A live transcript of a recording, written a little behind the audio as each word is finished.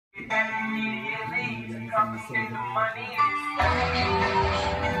from the store.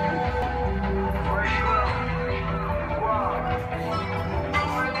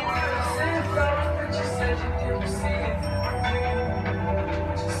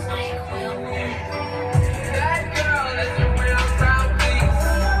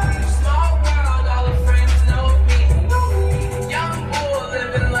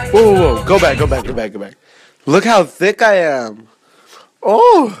 Whoa, whoa, whoa. Go back. Look how thick I am.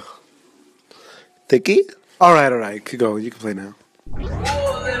 Oh. Thicky? Alright. Keep going. You can play now.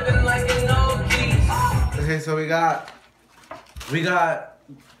 Okay, so we got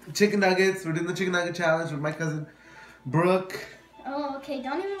chicken nuggets. We're doing the chicken nugget challenge with my cousin Brooke. Oh, okay.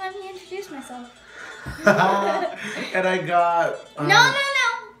 Don't even let me introduce myself. And I got... No.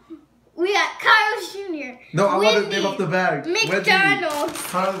 We got Carlos Jr. No, I want to name off the bag. McDonald's,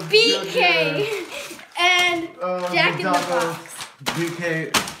 BK, and Jack in the Box.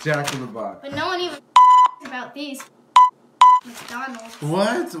 BK, Jack in the Box. But no one even about these McDonald's.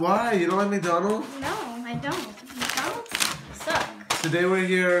 What? Why? You don't like McDonald's? No, I don't. McDonald's suck. Today we're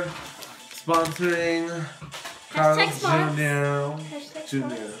here sponsoring Carlos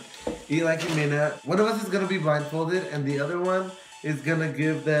Jr. Eat like you mean it. One of us is going to be blindfolded and the other one is going to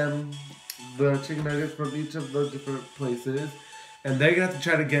give them the chicken nuggets from each of the different places. And they're going to have to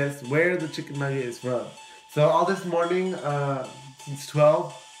try to guess where the chicken nugget is from. So all this morning, since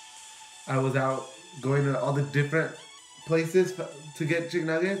 12, I was out going to all the different places to get chicken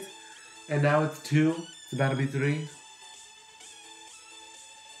nuggets. And now it's 2. It's about to be 3.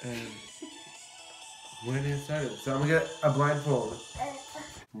 And we're going to get started. So I'm going to get a blindfold.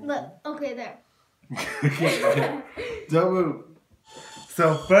 Look, okay, there. Okay. Don't move.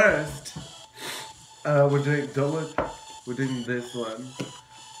 So first, we're doing this one.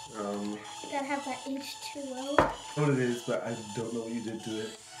 Gotta have that H2O. What it is, but I don't know what you did to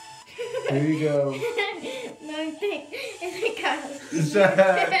it. Here you go. No, I think it's Carlos. Shut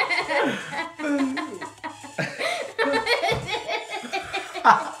up.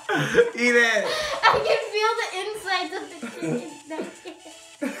 Eat it. I can feel the insides of the chicken nugget.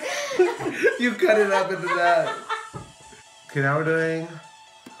 You cut it up into that. Okay, now we're doing...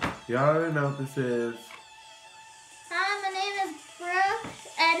 Y'all already know what this is. Hi, my name is Brooke,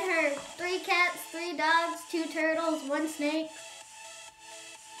 and her 3 cats, 3 dogs, 2 turtles, 1 snake.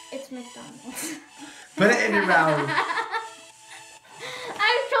 It's McDonald's. Put it in your mouth.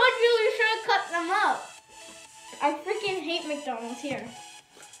 I told you we should have cut them up. I freaking hate McDonald's here.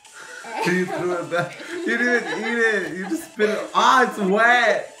 You threw it back. You didn't eat it. You just spit it. Ah, it's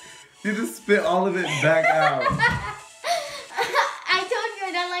wet. You just spit all of it back out. I told you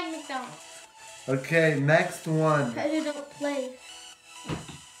I don't like McDonald's. Okay, next one. Because you don't play.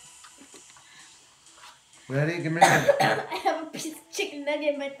 Ready? Give me your hand. I have a piece of chicken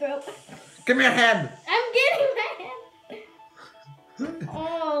nugget in my throat. Give me your hand. I'm getting my hand.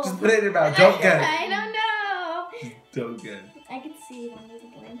 Oh. Just put it in your mouth. Don't get it. I don't know. Don't get it. I can see it under the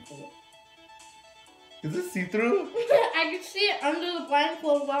blindfold. Is this see-through? I can see it under the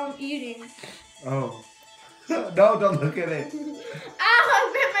blindfold while I'm eating. Oh. No, don't look at it. Ow, I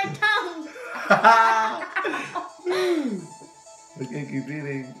bit my tongue. Okay, keep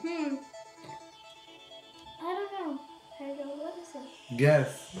eating. I don't know. Pedro, what is it?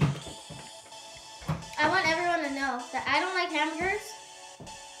 Guess. I want everyone to know that I don't like hamburgers.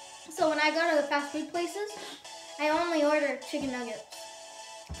 So when I go to the fast food places, I only order chicken nuggets.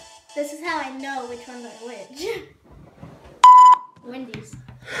 This is how I know which ones are which. Wendy's.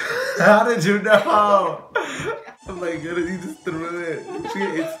 How did you know? Oh my goodness, you just threw it. She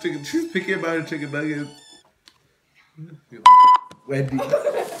eats chicken. She's picky about her chicken nuggets. Wendy.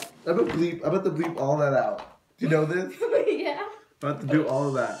 I'm about to bleep all that out. Do you know this? Yeah. I'm about to do all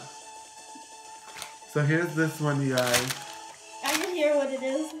of that. So here's this one, you guys. I can hear what it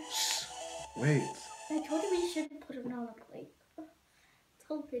is. Shh. Wait. I told you we shouldn't put it on a plate. This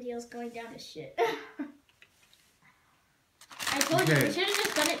whole video's going down to shit. I told you, we should have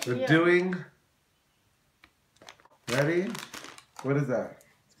just done it to We're doing... Ready? What is that?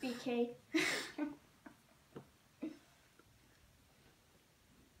 It's BK.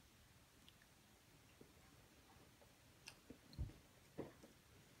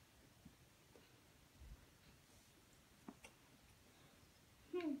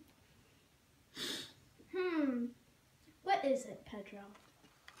 What is it, Pedro?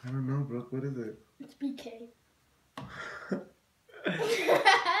 I don't know, Brooke. What is it? It's BK.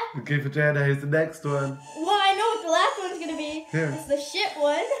 Okay, Fajana, here's the next one. Well, I know what the last one's gonna be. Here. It's the shit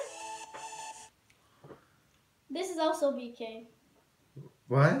one. This is also BK.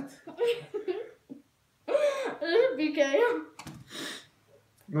 What? This is BK.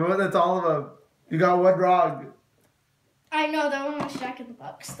 No, that's all of them. You got one wrong. I know, that one was Jack in the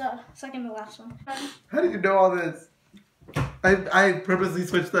Box. The second to last one. How did you know all this? I purposely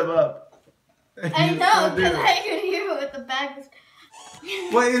switched them up. I know, because I could hear what the bag was.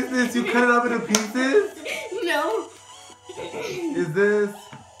 What is this? You cut it up into pieces? No. Is this?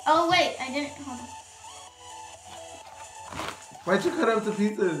 Oh, wait. I didn't. Hold on. Why'd you cut it up to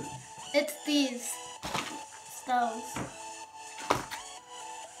pieces? It's these. Stoves.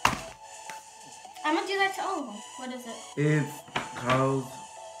 I'm going to do that to all of them. What is it? It's Carl's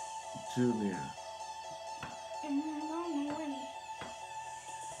Jr.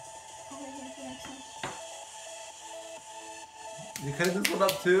 You cutting this one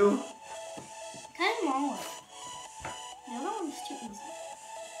up too? Kind of smaller. The other one's too easy.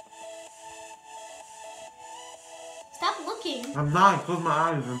 Stop looking. I'm not. Close my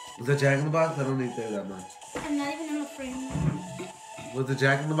eyes. Was that Jack in the Box? I don't need there that much. I'm not even in the frame. Was it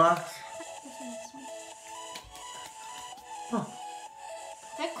Jack in the Box? Huh.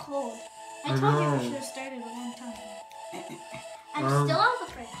 They're cold. I told you we should have started a long time. I'm still out of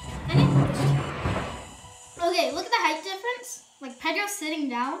the fridge. I didn't put this chair. Okay, look at the height difference. Like Pedro's sitting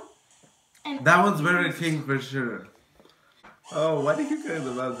down. And that one's Burger King for sure. Oh, why did you cut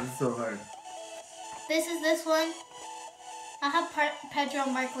the mouth? This is so hard. This is this one. I'll have Pedro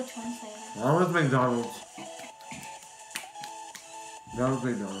mark which one's favorite. That one's McDonald's. That one's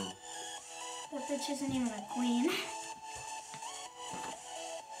McDonald's. That bitch isn't even a queen.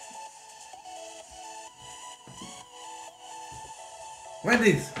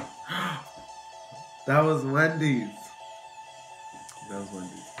 Wendy's! That was Wendy's. That was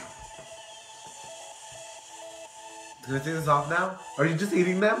Wendy's. Can I take this off now? Are you just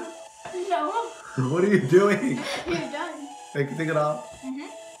eating them? No. What are you doing? You're done. I can take it off?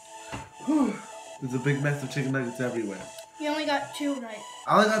 Mm-hmm. There's a big mess of chicken nuggets everywhere. You only got 2 right.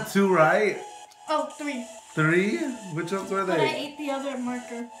 I only got 2 right? Oh, 3. 3? Which ones were they? But I ate the other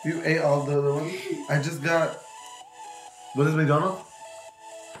marker. You ate all the other ones? I just got... What is McDonald's?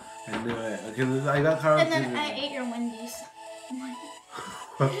 I knew it. Okay, I got Carl's. And then I ate your Wendy's.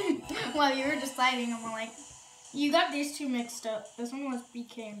 While you were deciding, I'm like, you got these 2 mixed up. This one was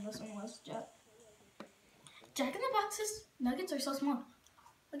BK and this one was Jack. Jack in the Box's nuggets are so small.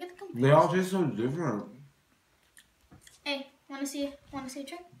 Look at the comparison. They all taste so different. Hey, wanna see a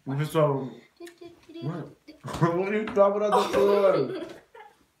trick? So, what? What are you dropping on the floor?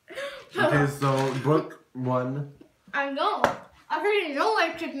 Okay, so Brooke won. I know. I already know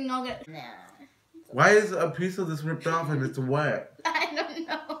I chicken nugget. Nah. Why is a piece of this ripped off and it's wet? I don't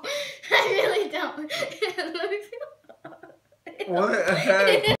know. I really don't. Let me feel. What?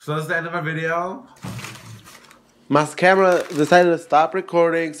 Okay. So that's the end of our video. My camera decided to stop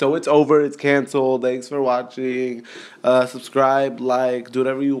recording, so it's over. It's canceled. Thanks for watching. Subscribe, like, do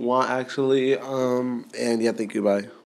whatever you want, actually. And yeah, thank you. Bye.